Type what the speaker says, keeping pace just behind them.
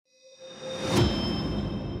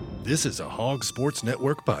This is a Hog Sports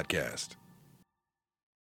Network podcast.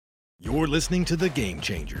 You're listening to The Game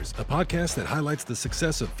Changers, a podcast that highlights the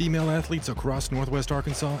success of female athletes across Northwest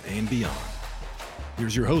Arkansas and beyond.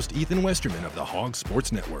 Here's your host, Ethan Westerman of the Hog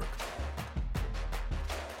Sports Network.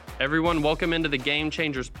 Everyone, welcome into the Game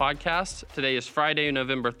Changers podcast. Today is Friday,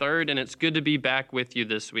 November 3rd, and it's good to be back with you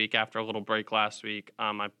this week after a little break last week.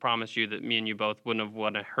 I promise you that me and you both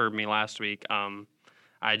wouldn't have heard me last week.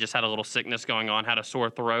 I just had a little sickness going on, had a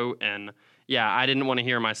sore throat, and yeah, I didn't want to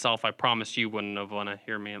hear myself. I promise you wouldn't have want to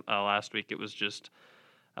hear me last week. It was just,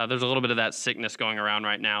 there's a little bit of that sickness going around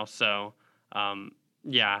right now, so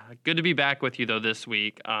yeah, good to be back with you, though, this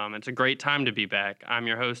week. It's a great time to be back. I'm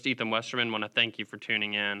your host, Ethan Westerman. I want to thank you for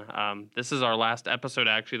tuning in. This is our last episode,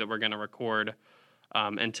 actually, that we're going to record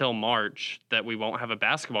until March, that we won't have a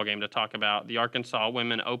basketball game to talk about. The Arkansas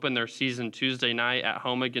women open their season Tuesday night at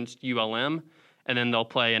home against ULM, and then they'll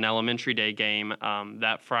play an elementary day game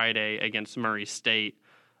that Friday against Murray State.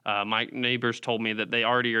 My neighbors told me that they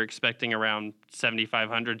already are expecting around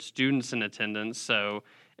 7,500 students in attendance, so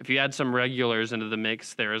if you add some regulars into the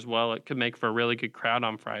mix there as well, it could make for a really good crowd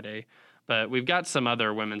on Friday. But we've got some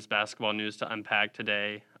other women's basketball news to unpack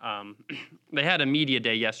today. They had a media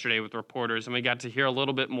day yesterday with reporters, and we got to hear a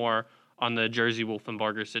little bit more on the Jersey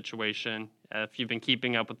Wolfenbarger situation. If you've been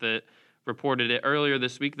keeping up with it, reported it earlier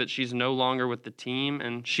this week that she's no longer with the team,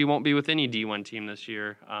 and she won't be with any D1 team this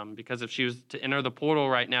year because if she was to enter the portal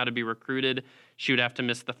right now to be recruited, she would have to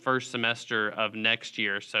miss the first semester of next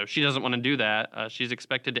year. So she doesn't want to do that. She's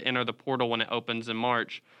expected to enter the portal when it opens in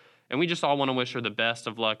March, and we just all want to wish her the best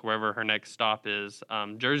of luck wherever her next stop is.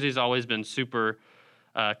 Jersey's always been super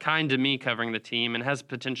kind to me covering the team and has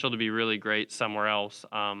potential to be really great somewhere else.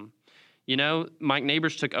 You know, Mike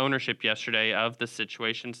Neighbors took ownership yesterday of the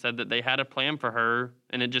situation, said that they had a plan for her,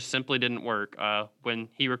 and it just simply didn't work. When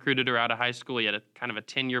he recruited her out of high school, he had a kind of a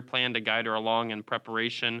 10-year plan to guide her along in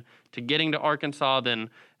preparation to getting to Arkansas,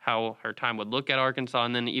 then how her time would look at Arkansas,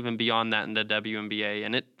 and then even beyond that in the WNBA.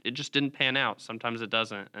 And it just didn't pan out. Sometimes it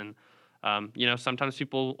doesn't. And, you know, sometimes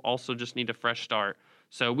people also just need a fresh start.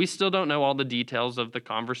 So we still don't know all the details of the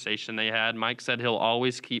conversation they had. Mike said he'll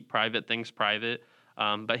always keep private things private.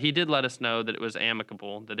 But he did let us know that it was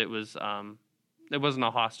amicable, that it wasn't a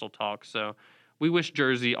hostile talk. So we wish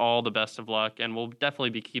Jersey all the best of luck, and we'll definitely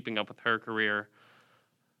be keeping up with her career.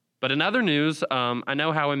 But in other news, I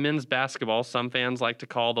know how in men's basketball, some fans like to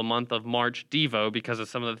call the month of March Devo because of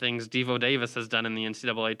some of the things Devo Davis has done in the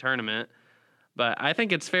NCAA tournament. But I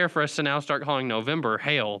think it's fair for us to now start calling November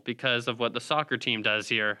Hale because of what the soccer team does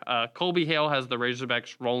here. Colby Hale has the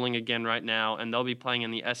Razorbacks rolling again right now, and they'll be playing in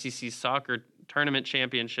the SEC Soccer Tournament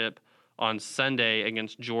Championship on Sunday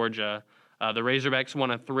against Georgia. The Razorbacks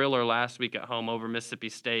won a thriller last week at home over Mississippi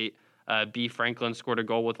State. B. Franklin scored a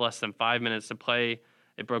goal with less than 5 minutes to play.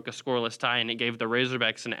 It broke a scoreless tie, and it gave the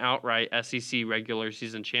Razorbacks an outright SEC regular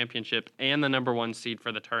season championship and the number one seed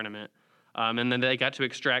for the tournament. And then they got to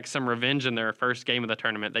extract some revenge in their first game of the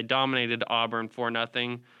tournament. They dominated Auburn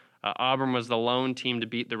 4-0. Auburn was the lone team to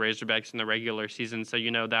beat the Razorbacks in the regular season, so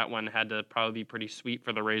you know that one had to probably be pretty sweet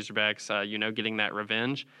for the Razorbacks, you know, getting that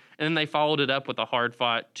revenge. And then they followed it up with a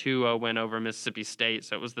hard-fought 2-0 win over Mississippi State,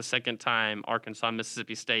 so it was the second time Arkansas and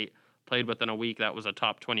Mississippi State played within a week. That was a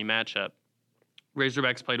top 20 matchup.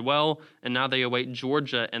 Razorbacks played well, and now they await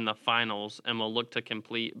Georgia in the finals and will look to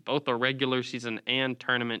complete both a regular season and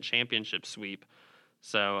tournament championship sweep.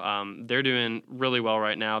 So they're doing really well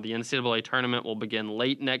right now. The NCAA tournament will begin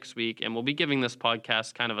late next week, and we'll be giving this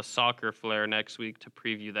podcast kind of a soccer flair next week to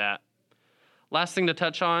preview that. Last thing to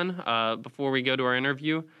touch on before we go to our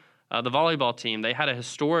interview, the volleyball team. They had a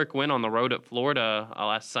historic win on the road at Florida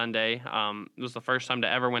last Sunday. It was the first time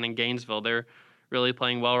to ever win in Gainesville. They're really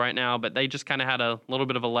playing well right now, but they just kind of had a little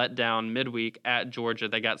bit of a letdown midweek at Georgia.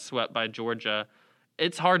 They got swept by Georgia.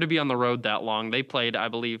 It's hard to be on the road that long. They played, I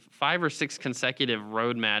believe, 5 or 6 consecutive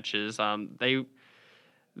road matches. They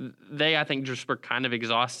I think, just were kind of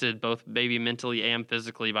exhausted, both maybe mentally and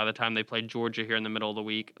physically, by the time they played Georgia here in the middle of the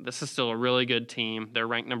week. This is still a really good team. They're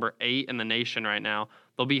ranked number 8 in the nation right now.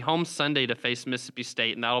 They'll be home Sunday to face Mississippi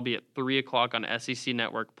State, and that'll be at 3 o'clock on SEC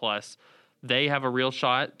Network Plus. They have a real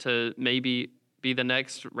shot to maybe be the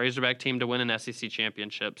next Razorback team to win an SEC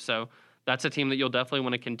championship. So that's a team that you'll definitely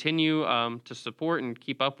want to continue to support and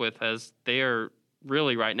keep up with, as they are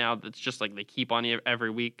really right now, it's just like they keep on every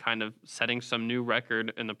week kind of setting some new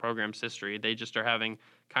record in the program's history. They just are having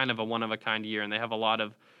kind of a one-of-a-kind year, and they have a lot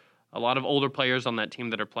of older players on that team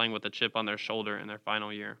that are playing with a chip on their shoulder in their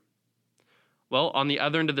final year. Well, on the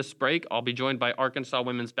other end of this break, I'll be joined by Arkansas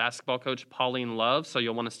women's basketball coach Pauline Love, so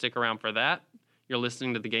you'll want to stick around for that. You're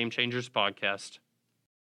listening to the Game Changers podcast.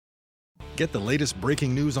 Get the latest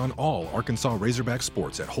breaking news on all Arkansas Razorback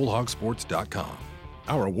sports at WholeHogSports.com.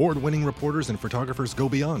 Our award-winning reporters and photographers go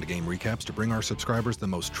beyond game recaps to bring our subscribers the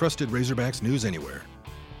most trusted Razorbacks news anywhere.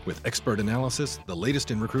 With expert analysis, the latest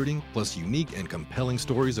in recruiting, plus unique and compelling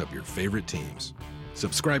stories of your favorite teams.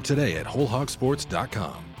 Subscribe today at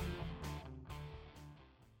WholeHogSports.com.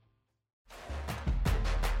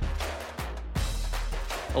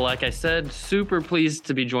 Well, like I said, super pleased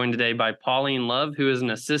to be joined today by Pauline Love, who is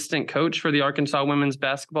an assistant coach for the Arkansas women's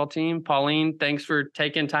basketball team. Pauline, thanks for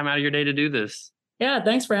taking time out of your day to do this. Yeah,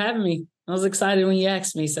 thanks for having me. I was excited when you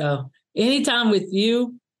asked me. So anytime with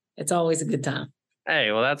you, it's always a good time.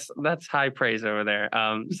 Hey, well, that's high praise over there.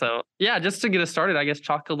 So yeah, just to get us started, I guess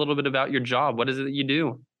talk a little bit about your job. What is it that you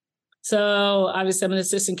do? So obviously I'm an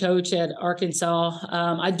assistant coach at Arkansas.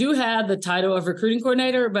 I do have the title of recruiting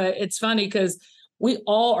coordinator, but it's funny because we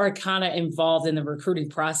all are kind of involved in the recruiting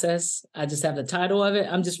process. I just have the title of it.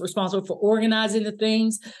 I'm just responsible for organizing the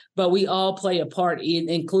things, but we all play a part,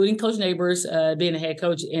 including Coach Neighbors, being a head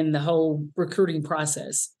coach in the whole recruiting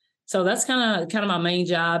process. So that's kind of my main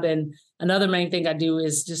job. And another main thing I do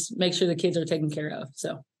is just make sure the kids are taken care of.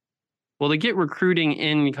 So. Well, to get recruiting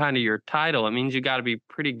in kind of your title, it means you got to be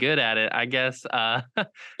pretty good at it, I guess. Talk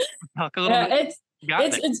a little bit.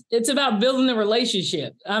 It's about building the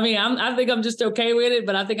relationship. I mean, I think I'm just okay with it,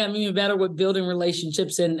 but I think I'm even better with building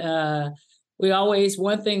relationships. And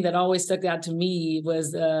one thing that always stuck out to me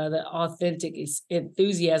was the authentic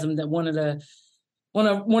enthusiasm that one of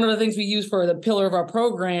the things we use for the pillar of our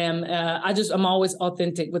program. I'm always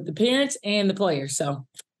authentic with the parents and the players. So,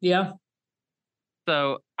 yeah.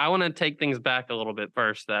 So I want to take things back a little bit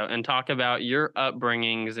first, though, and talk about your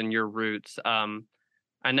upbringings and your roots.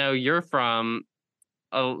 I know you're from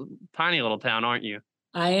a tiny little town, aren't you?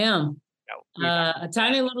 I am. A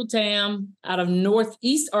tiny little town out of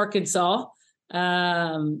northeast Arkansas,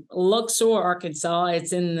 Luxor, Arkansas.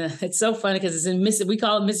 It's so funny because it's in Mississippi. We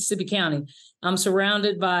call it Mississippi County. I'm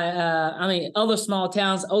surrounded by, other small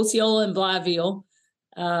towns, Osceola and Blytheville.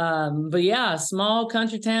 But yeah, small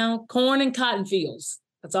country town, corn and cotton fields.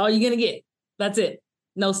 That's all you're going to get. That's it.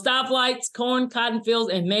 No stoplights, corn, cotton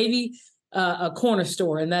fields, and maybe a corner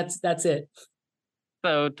store. And that's it.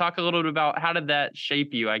 So talk a little bit about how did that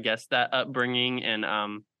shape you, I guess, that upbringing and,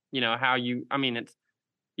 how you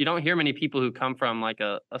don't hear many people who come from like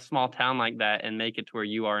a small town like that and make it to where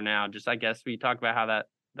you are now. Just, I guess, we talk about how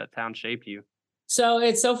that town shaped you. So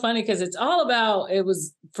it's so funny because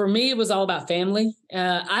for me, it was all about family.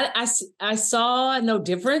 I saw no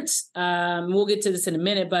difference. We'll get to this in a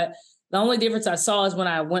minute, but the only difference I saw is when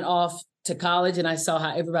I went off to college and I saw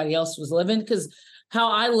how everybody else was living, because how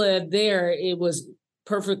I lived there, it was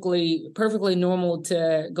perfectly normal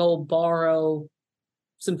to go borrow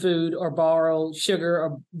some food or borrow sugar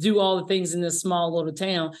or do all the things in this small little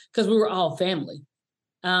town because we were all family.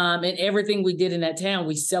 And everything we did in that town,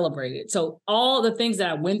 we celebrated. So all the things that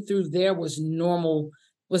I went through there was normal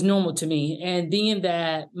to me. And being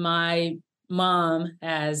that my mom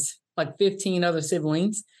has like 15 other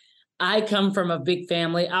siblings, I come from a big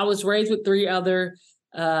family. I was raised with three other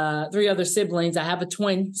siblings. I have a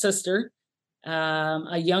twin sister,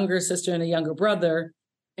 a younger sister and a younger brother.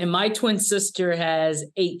 And my twin sister has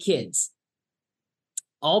 8 kids,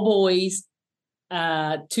 all boys,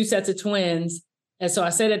 2 sets of twins. And so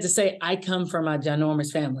I say that to say I come from a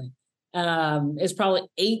ginormous family. It's probably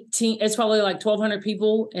like 1,200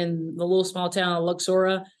 people in the little small town of Luxor.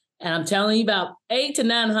 And I'm telling you, about 800 to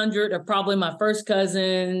 900 are probably my first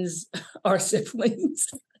cousins or siblings.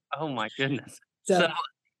 Oh my goodness. So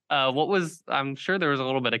I'm sure there was a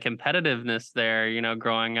little bit of competitiveness there,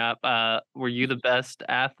 growing up. Were you the best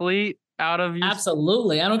athlete out of you?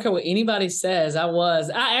 Absolutely. I don't care what anybody says. I was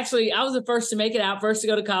the first to make it out, first to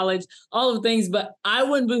go to college, all of the things, but I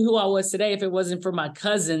wouldn't be who I was today if it wasn't for my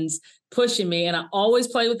cousins pushing me. And I always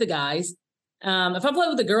played with the guys. If I played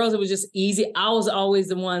with the girls, it was just easy. I was always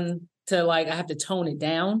the one to I have to tone it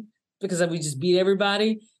down because we just beat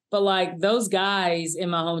everybody. But those guys in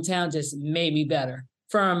my hometown just made me better.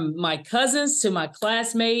 From my cousins to my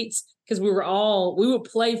classmates, because we would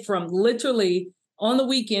play from literally on the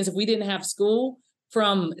weekends, if we didn't have school,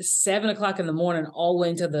 from 7:00 in the morning all the way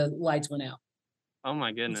until the lights went out. Oh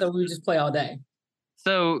my goodness. So we would just play all day.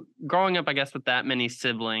 So growing up, I guess, with that many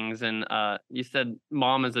siblings, and you said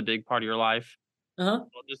mom is a big part of your life. Uh-huh.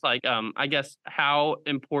 Just I guess, how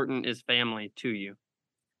important is family to you?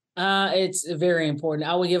 It's very important.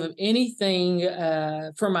 I would give up anything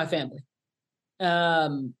for my family.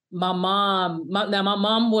 My mom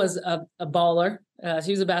was a baller.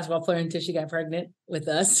 She was a basketball player until she got pregnant with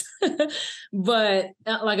us. But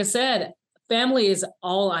like I said, family is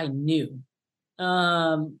all I knew.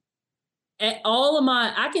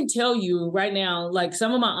 I can tell you right now, like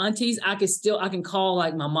some of my aunties, I can call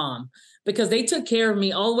like my mom because they took care of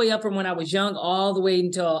me all the way up from when I was young, all the way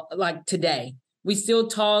until like today. We still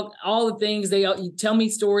talk all the things you tell me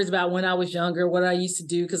stories about when I was younger, what I used to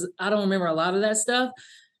do, because I don't remember a lot of that stuff.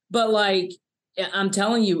 But like, I'm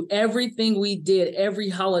telling you, everything we did, every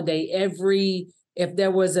holiday, if there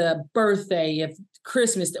was a birthday, if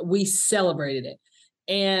Christmas, we celebrated it.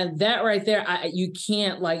 And that right there, you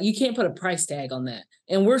can't put a price tag on that.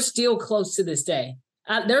 And we're still close to this day.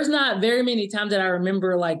 There's not very many times that I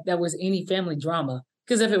remember like there was any family drama,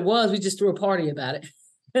 because if it was, we just threw a party about it.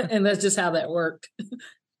 And that's just how that worked.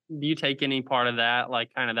 Do you take any part of that,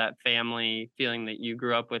 like kind of that family feeling that you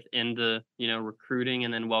grew up with into, recruiting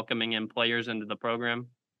and then welcoming in players into the program?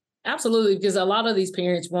 Absolutely, because a lot of these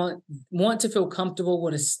parents want to feel comfortable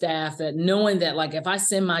with a staff, that knowing that like if I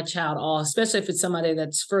send my child off, especially if it's somebody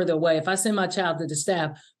that's further away, if I send my child to the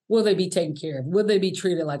staff, will they be taken care of? Will they be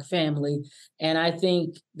treated like family? And I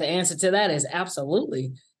think the answer to that is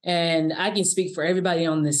absolutely. And I can speak for everybody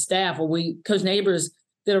on this staff. Coach Neighbors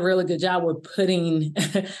did a really good job with putting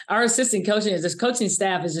our assistant coaching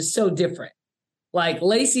staff is just so different. Like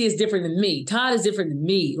Lacey is different than me. Todd is different than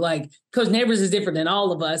me. Like Coach Neighbors is different than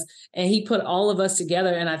all of us. And he put all of us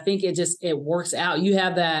together. And I think it works out. You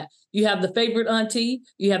have the favorite auntie,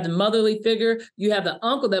 you have the motherly figure, you have the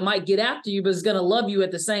uncle that might get after you, but is going to love you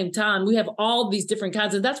at the same time. We have all these different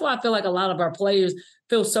kinds. And that's why I feel like a lot of our players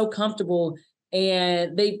feel so comfortable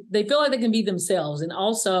and they feel like they can be themselves. And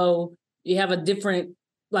also you have a different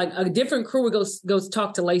crew would go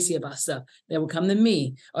talk to Lacey about stuff. They would come to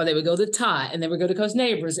me, or they would go to Todd, and they would go to Coach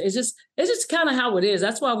Neighbors. It's just kind of how it is.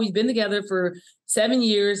 That's why we've been together for 7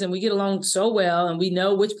 years, and we get along so well, and we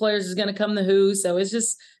know which players is going to come to who. So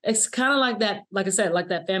it's kind of like that. Like I said, like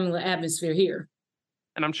that family atmosphere here.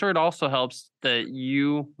 And I'm sure it also helps that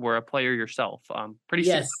you were a player yourself, pretty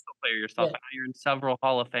successful player yourself. Yeah. I know you're in several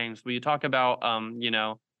Hall of Fames. Will you talk about,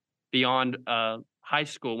 beyond high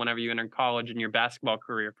school, whenever you entered college, and your basketball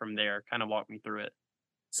career from there? Kind of walk me through it.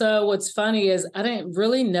 So what's funny is I didn't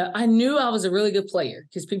really know. I knew I was a really good player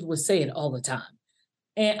because people would say it all the time.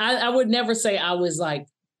 And I would never say I was like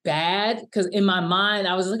bad, because in my mind,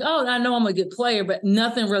 I was like, oh, I know I'm a good player, but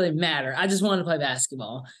nothing really mattered. I just wanted to play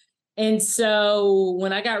basketball. And so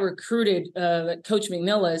when I got recruited, Coach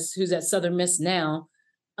McNillis, who's at Southern Miss now,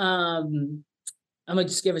 I'm going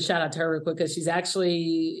to just give a shout out to her real quick, because she's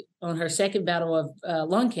actually on her second battle of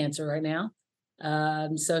lung cancer right now.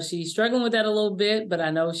 So she's struggling with that a little bit, but I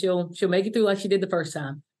know she'll make it through like she did the first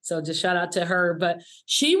time. So just shout out to her. But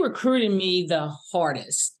she recruited me the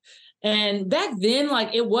hardest. And back then,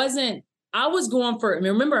 like I was going for,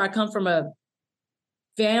 remember, I come from a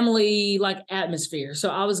family like atmosphere. So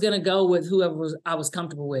I was going to go with whoever I was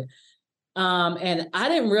comfortable with. And I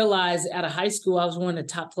didn't realize out of high school, I was one of the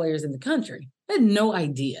top players in the country. I had no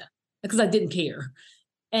idea because I didn't care.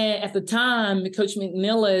 And at the time, Coach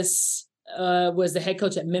McNillis was the head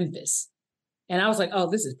coach at Memphis. And I was like, oh,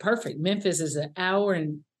 this is perfect. Memphis is an hour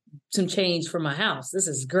and some change from my house. This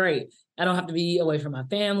is great. I don't have to be away from my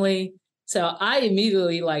family. So I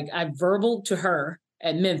immediately, I verbaled to her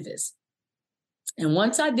at Memphis. And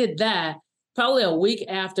once I did that, probably a week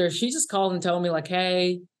after, she just called and told me like,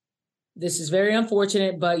 hey, this is very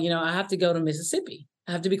unfortunate, but, I have to go to Mississippi.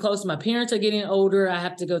 I have to be close to my parents are getting older. I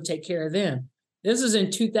have to go take care of them. This was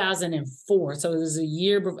in 2004. So it was a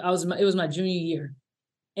year before it was my junior year.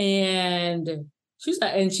 And she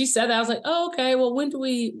said that. I was like, oh, okay, well,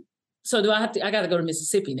 I got to go to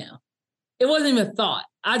Mississippi now. It wasn't even a thought.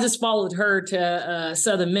 I just followed her to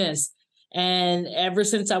Southern Miss. And ever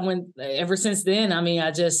since then, I mean,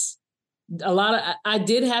 I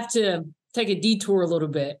did have to take a detour a little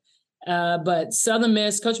bit. But Southern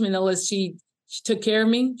Miss, Coach Manillas, she took care of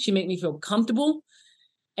me. She made me feel comfortable.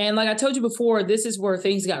 And like I told you before, this is where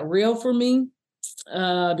things got real for me.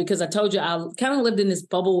 Because I told you, I kind of lived in this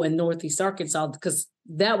bubble in Northeast Arkansas, because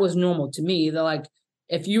that was normal to me. They're like,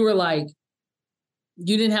 if you were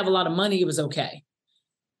you didn't have a lot of money, it was okay.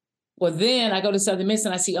 Well, then I go to Southern Miss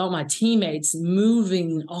and I see all my teammates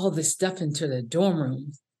moving all this stuff into the dorm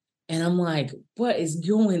rooms. And I'm like, what is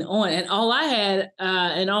going on? And all I had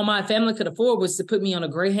and all my family could afford was to put me on a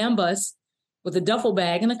Greyhound bus with a duffel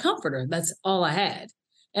bag and a comforter. That's all I had.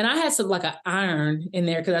 And I had some an iron in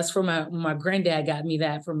there, because that's from my granddad got me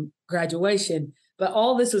that from graduation. But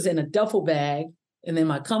all this was in a duffel bag. And then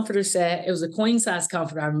my comforter set, it was a queen size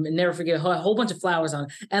comforter. I'll never forget, a whole bunch of flowers on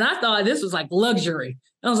it. And I thought this was luxury.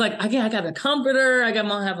 I was like, I got a comforter. I'm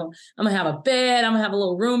gonna have a bed. I'm gonna have a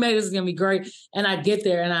little roommate. This is gonna be great. And I get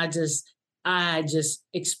there and I just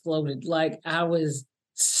exploded. I was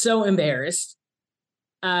so embarrassed.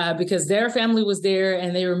 because their family was there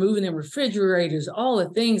and they were moving in refrigerators, all the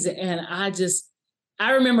things. And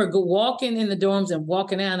I remember walking in the dorms and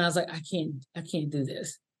walking out, and I was like, I can't do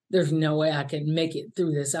this. There's no way I can make it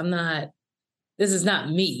through this. This is not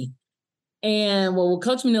me. And what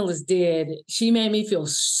Coach Manilis did, she made me feel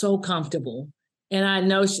so comfortable. And I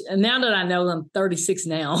know now that I know I'm 36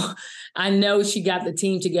 now, I know she got the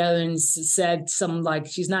team together and said something like,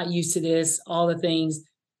 she's not used to this, all the things.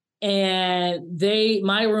 And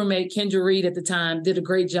my roommate, Kendra Reed at the time, did a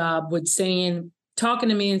great job with talking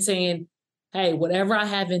to me and saying, hey, whatever I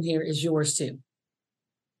have in here is yours too.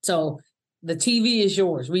 So the TV is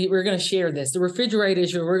yours. We're going to share this. The refrigerator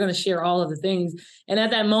is yours. We're going to share all of the things. And at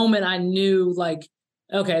that moment, I knew like,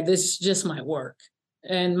 okay, this just might work.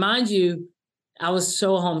 And mind you, I was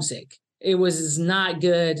so homesick. It was not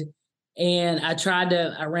good. And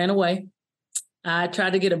I ran away. I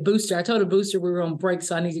tried to get a booster. I told a booster we were on break,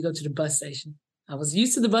 so I need to go to the bus station. I was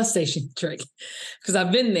used to the bus station trick because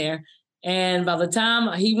I've been there. And by the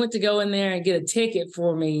time he went to go in there and get a ticket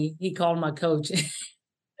for me, he called my coach.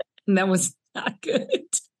 And that was not good.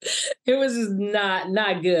 It was just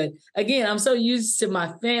not good. Again, I'm so used to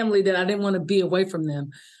my family that I didn't want to be away from them.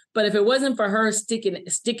 But if it wasn't for her sticking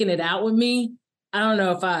it out with me, I don't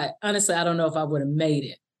know if I would have made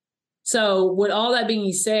it. So with all that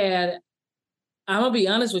being said, I'm going to be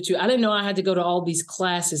honest with you. I didn't know I had to go to all these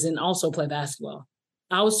classes and also play basketball.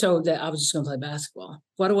 I was told that I was just going to play basketball.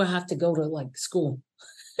 Why do I have to go to like school?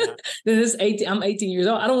 Yeah. I'm 18 years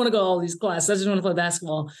old. I don't want to go to all these classes. I just want to play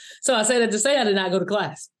basketball. So I say that to say I did not go to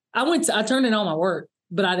class. I turned in all my work,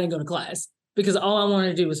 but I didn't go to class because all I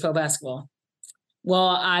wanted to do was play basketball. Well,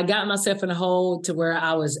 I got myself in a hole to where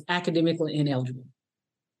I was academically ineligible.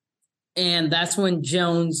 And that's when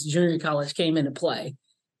Jones Junior College came into play.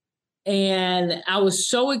 And I was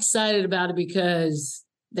so excited about it because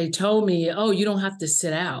they told me, oh, you don't have to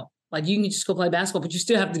sit out. Like you can just go play basketball, but you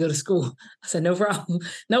still have to go to school. I said, no problem.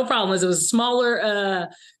 No problem. It was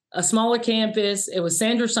a smaller campus. It was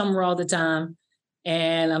Sandra Summerall at the time.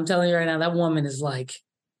 And I'm telling you right now, that woman is like,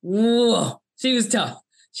 whoa, she was tough.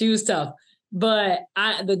 But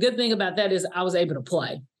the good thing about that is I was able to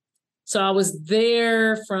play. So I was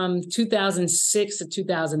there from 2006 to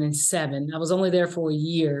 2007. I was only there for a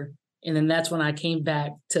year. And then that's when I came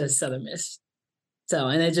back to Southern Miss. So,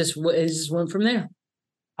 and it just went from there.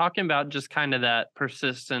 Talking about just kind of that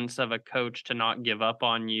persistence of a coach to not give up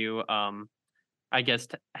on you. I guess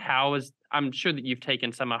I'm sure that you've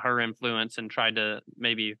taken some of her influence and tried to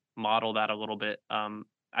maybe model that a little bit.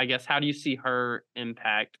 I guess, how do you see her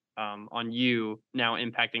impact on you now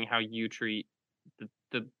impacting how you treat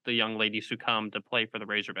the young ladies who come to play for the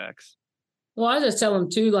Razorbacks? Well, I just tell them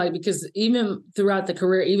too, like, because even throughout the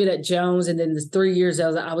career, even at Jones and then the 3 years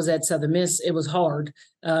I was at Southern Miss, it was hard.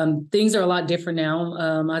 Things are a lot different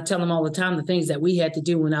now. I tell them all the time the things that we had to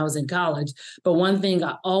do when I was in college. But one thing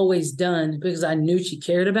I always done, because I knew she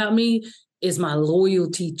cared about me, is my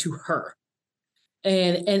loyalty to her.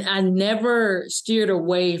 And I never steered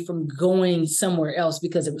away from going somewhere else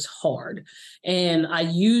because it was hard. And I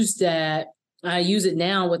use it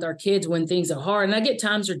now with our kids when things are hard. And I get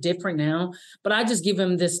times are different now, but I just give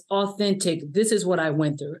them this authentic, this is what I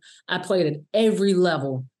went through. I played at every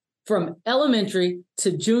level, from elementary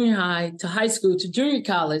to junior high to high school to junior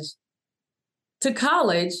college to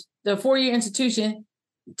college, the 4-year institution,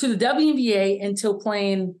 to the WNBA until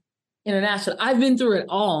playing international. I've been through it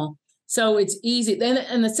all. So it's easy. And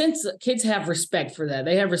in the sense that kids have respect for that.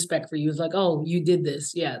 They have respect for you. It's like, oh, you did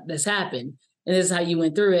this. Yeah, this happened. And this is how you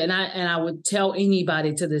went through it. And I would tell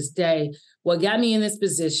anybody to this day, what got me in this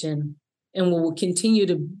position and what will continue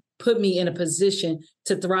to put me in a position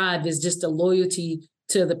to thrive is just a loyalty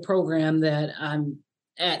to the program that I'm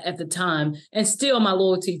at the time, and still my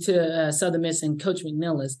loyalty to Southern Miss and Coach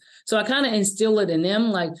McNelis. So I kind of instill it in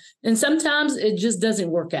them. And sometimes it just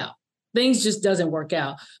doesn't work out. Things just doesn't work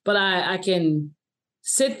out. But I can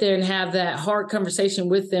sit there and have that hard conversation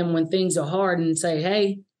with them when things are hard and say,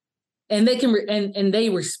 hey, and they can and they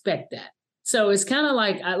respect that. So it's kind of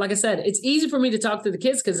like I said, it's easy for me to talk to the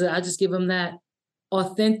kids because I just give them that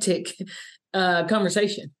authentic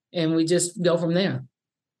conversation, and we just go from there.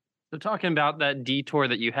 So talking about that detour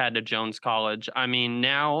that you had to Jones College, I mean,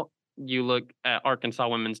 now you look at Arkansas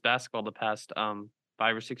women's basketball the past 5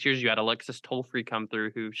 or 6 years. You had Alexis Tolfree come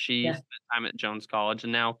through, who spent time at Jones College,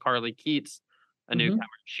 and now Carly Keats, a newcomer.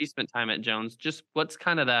 She spent time at Jones. Just what's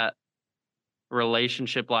kind of that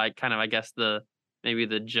relationship like, kind of, I guess, maybe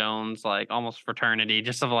the Jones, like, almost fraternity,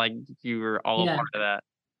 just of like you were all a part of that?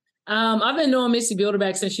 I've been knowing Missy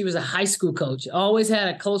Bilderback since she was a high school coach. Always had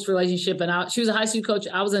a close relationship, and she was a high school coach.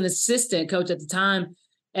 I was an assistant coach at the time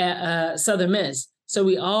at Southern Miss. So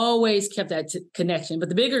we always kept that connection. But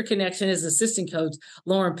the bigger connection is assistant coach,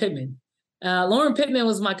 Lauren Pittman. Lauren Pittman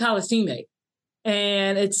was my college teammate.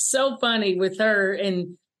 And it's so funny with her.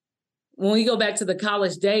 And when we go back to the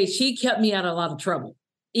college days, she kept me out of a lot of trouble,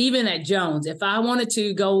 even at Jones. If I wanted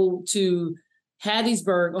to go to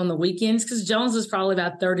Hattiesburg on the weekends, because Jones is probably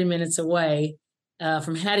about 30 minutes away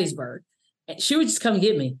from Hattiesburg, she would just come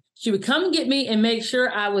get me. She would come get me and make sure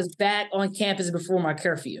I was back on campus before my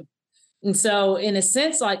curfew. And so in a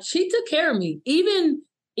sense, like, she took care of me, even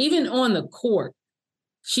on the court.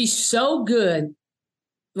 She's so good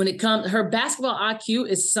when it comes, her basketball IQ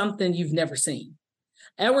is something you've never seen.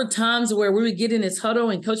 There were times where we would get in this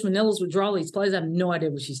huddle and Coach Manilos would draw these plays. I have no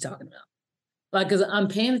idea what she's talking about. Like, because I'm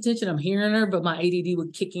paying attention, I'm hearing her, but my ADD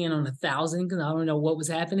would kick in on 1,000 because I don't know what was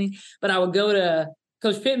happening. But I would go to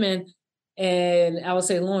Coach Pittman and I would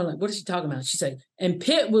say, Lauren, like, what is she talking about? She'd say, and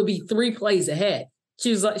Pitt would be 3 plays ahead. She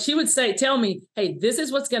was like, she would say, tell me, hey, this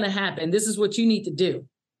is what's going to happen. This is what you need to do.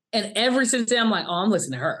 And every single day I'm like, oh, I'm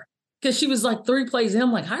listening to her. Because she was like 3 plays in.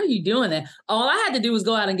 I'm like, how are you doing that? All I had to do was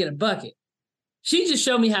go out and get a bucket. She just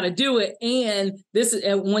showed me how to do it. And this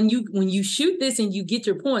is when you shoot this and you get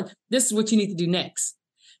your point, this is what you need to do next.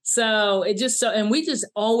 So and we just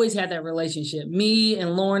always had that relationship, me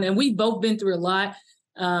and Lauren, and we've both been through a lot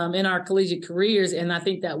in our collegiate careers. And I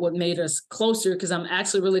think that what made us closer, because I'm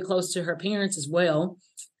actually really close to her parents as well.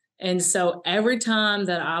 And so every time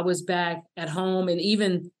that I was back at home, and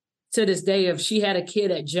even to this day, if she had a kid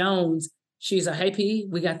at Jones, she's like, hey, P,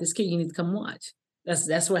 we got this kid, you need to come watch.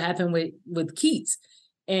 That's what happened with Keats.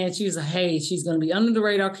 And she was like, hey, she's going to be under the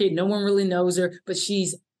radar kid. No one really knows her, but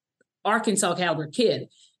she's Arkansas caliber kid.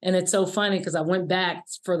 And it's so funny because I went back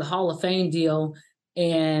for the Hall of Fame deal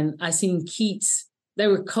and I seen Keats. They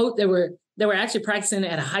were actually practicing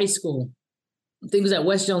at a high school. I think it was at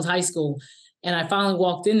West Jones High School. And I finally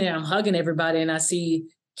walked in there. I'm hugging everybody and I see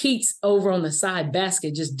Keats over on the side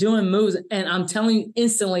basket just doing moves. And I'm telling you,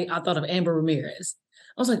 instantly, I thought of Amber Ramirez.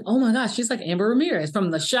 I was like, oh my gosh, she's like Amber Ramirez,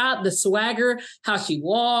 from the shot, the swagger, how she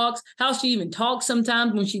walks, how she even talks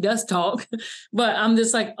sometimes when she does talk. But I'm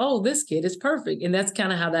just like, oh, this kid is perfect. And that's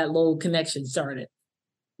kind of how that little connection started.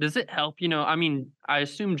 Does it help? I mean, I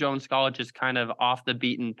assume Jones College is kind of off the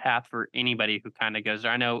beaten path for anybody who kind of goes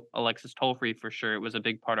there. I know Alexis Tolfree, for sure. It was a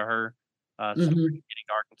big part of her story getting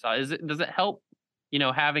to Arkansas. Does it help,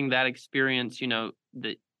 having that experience,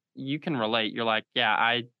 that you can relate? You're like, yeah,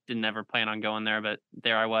 I didn't ever plan on going there, but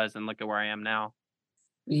there I was, and look at where I am now.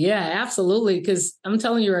 Yeah, absolutely. Because I'm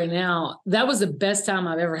telling you right now, that was the best time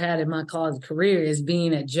I've ever had in my college career, is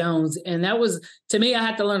being at Jones. And that was, to me, I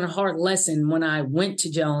had to learn a hard lesson when I went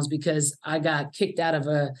to Jones, because I got kicked out of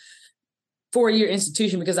a 4-year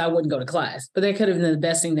institution because I wouldn't go to class. But that could have been the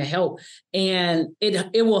best thing to help. And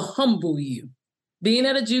it will humble you. Being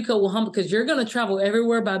at a JUCO will humble, because you're going to travel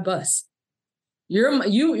everywhere by bus. You're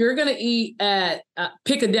going to eat at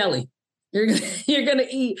Piccadilly. You're going to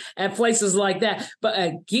eat at places like that. But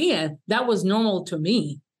again, that was normal to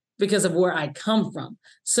me because of where I come from.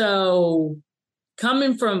 So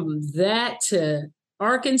coming from that to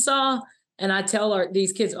Arkansas, and I tell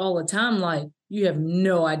these kids all the time, like, you have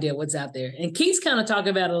no idea what's out there. And Keith's kind of talk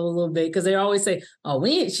about it a little bit, because they always say,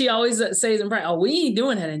 she always says in practice, we ain't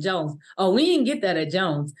doing that at Jones. We ain't get that at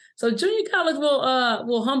Jones. So junior college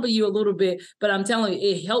will humble you a little bit, but I'm telling you,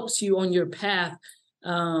 it helps you on your path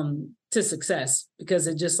to success, because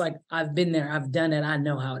it's just like, I've been there, I've done it, I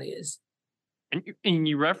know how it is. And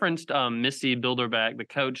you referenced Missy Bilderback, the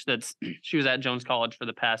coach she was at Jones College for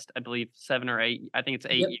the past, I believe, 7 or 8, I think it's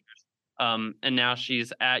 8 years. And now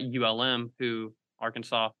she's at ULM, who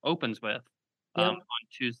Arkansas opens with on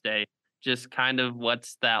Tuesday. Just kind of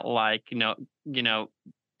what's that like,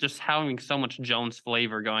 just having so much Jones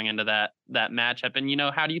flavor going into that matchup.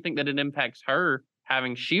 And, how do you think that it impacts her,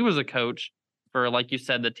 she was a coach for, like you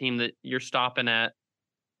said, the team that you're stopping at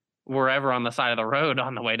wherever on the side of the road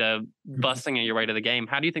on the way to busting at your way to the game?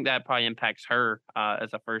 How do you think that probably impacts her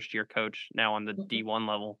as a first-year coach now on the D1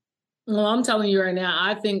 level? Well, I'm telling you right now,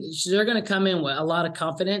 I think they're going to come in with a lot of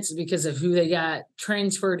confidence because of who they got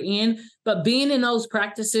transferred in. But being in those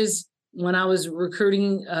practices, when I was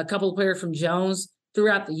recruiting a couple of players from Jones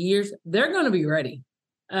throughout the years, they're going to be ready.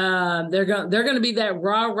 They're going to be that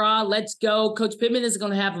rah, let's go. Coach Pittman is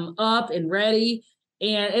going to have them up and ready.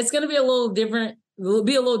 And it's going to be a little different. It'll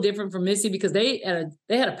be a little different for Missy, because they had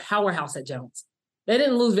a powerhouse at Jones. They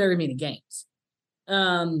didn't lose very many games.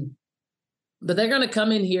 But they're going to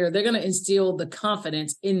come in here. They're going to instill the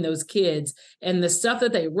confidence in those kids, and the stuff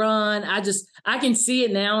that they run. I can see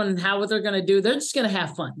it now, and what they're going to do. They're just going to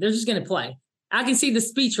have fun. They're just going to play. I can see the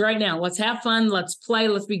speech right now. Let's have fun. Let's play.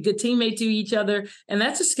 Let's be good teammates to each other. And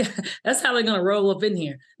that's how they're going to roll up in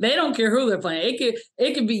here. They don't care who they're playing.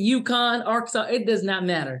 It could be UConn, Arkansas. It does not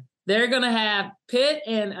matter. They're going to have Pitt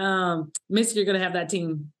and Michigan are going to have that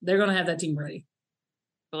team. They're going to have that team ready.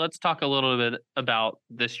 So let's talk a little bit about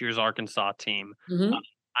this year's Arkansas team. Mm-hmm.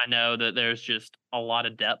 I know that there's just a lot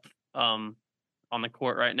of depth on the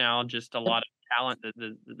court right now, just a lot of talent that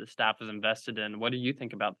the staff is invested in. What do you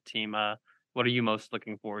think about the team? What are you most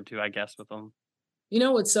looking forward to, I guess, with them? You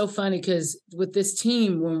know, it's so funny because with this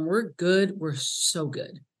team, when we're good, we're so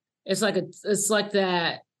good. It's like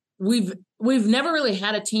that. We've never really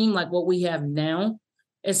had a team like what we have now.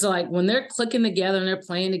 It's like when they're clicking together and they're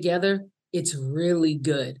playing together, it's really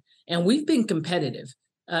good. And we've been competitive,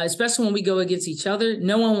 especially when we go against each other.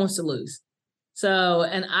 No one wants to lose. So,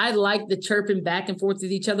 and I like the chirping back and forth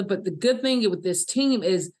with each other. But the good thing with this team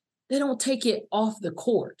is they don't take it off the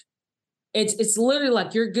court. It's literally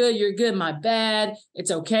like, you're good, my bad,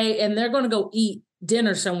 it's okay. And they're going to go eat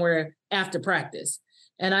dinner somewhere after practice.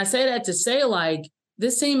 And I say that to say, like,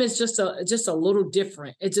 this team is just a little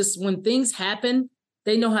different. It's just when things happen,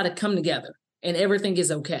 they know how to come together and everything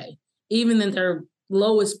is okay. Even in their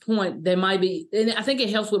lowest point, they might be, and I think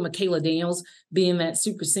it helps with Michaela Daniels being that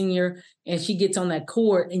super senior, and she gets on that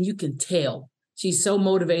court and you can tell. She's so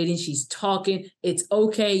motivating. She's talking. It's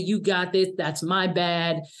okay. You got this. That's my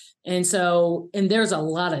bad. And there's a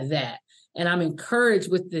lot of that. And I'm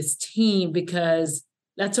encouraged with this team because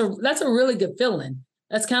that's a really good feeling.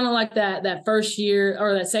 That's kind of like that first year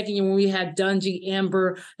or that second year when we had Dungy,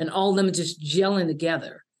 Amber, and all of them just gelling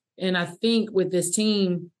together. And I think with this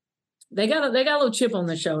team, they got a little chip on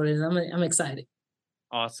their shoulders. I'm excited.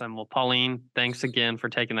 Awesome. Well, Pauline, thanks again for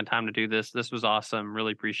taking the time to do this. This was awesome.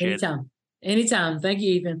 Really appreciate it. Anytime. Thank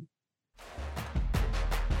you, Ethan.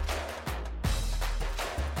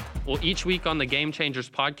 Well, each week on the Game Changers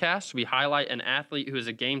podcast, we highlight an athlete who is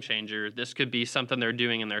a game changer. This could be something they're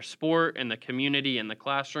doing in their sport, in the community, in the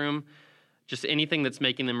classroom, just anything that's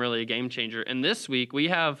making them really a game changer. And this week, we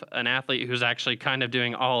have an athlete who's actually kind of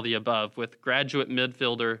doing all the above with graduate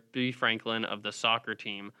midfielder Bea Franklin of the soccer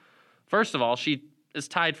team. First of all, she is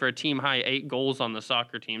tied for a team-high 8 goals on the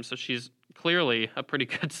soccer team, so she's clearly a pretty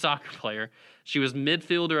good soccer player. She was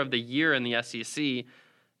midfielder of the year in the SEC.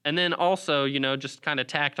 And then also, just kind of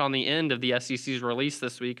tacked on the end of the SEC's release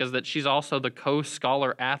this week is that she's also the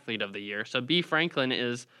co-scholar athlete of the year. So Bea Franklin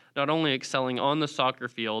is not only excelling on the soccer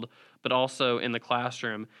field, but also in the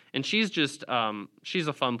classroom. And she's just, she's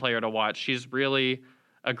a fun player to watch. She's really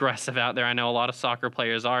aggressive out there. I know a lot of soccer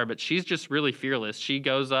players are, but she's just really fearless. She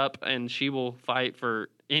goes up and she will fight for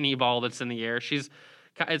any ball that's in the air.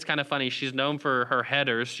 It's kind of funny. She's known for her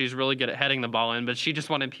headers. She's really good at heading the ball in, but she just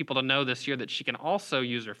wanted people to know this year that she can also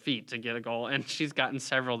use her feet to get a goal, and she's gotten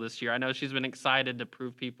several this year. I know she's been excited to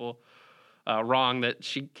prove people wrong that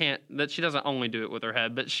she doesn't only do it with her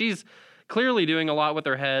head, but she's clearly doing a lot with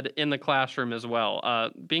her head in the classroom as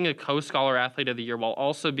well. Being a co-scholar athlete of the year while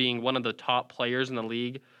also being one of the top players in the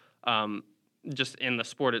league, just in the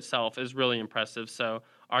sport itself, is really impressive. So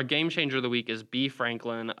our game changer of the week is Bea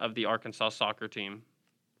Franklin of the Arkansas soccer team.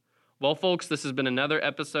 Well, folks, this has been another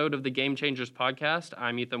episode of the Game Changers podcast.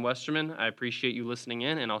 I'm Ethan Westerman. I appreciate you listening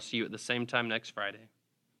in, and I'll see you at the same time next Friday.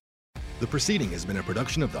 The proceeding has been a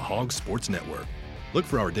production of the Hog Sports Network. Look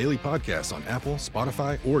for our daily podcasts on Apple,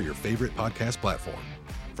 Spotify, or your favorite podcast platform.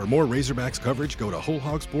 For more Razorbacks coverage, go to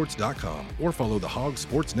wholehogsports.com or follow the Hog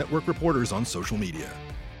Sports Network reporters on social media.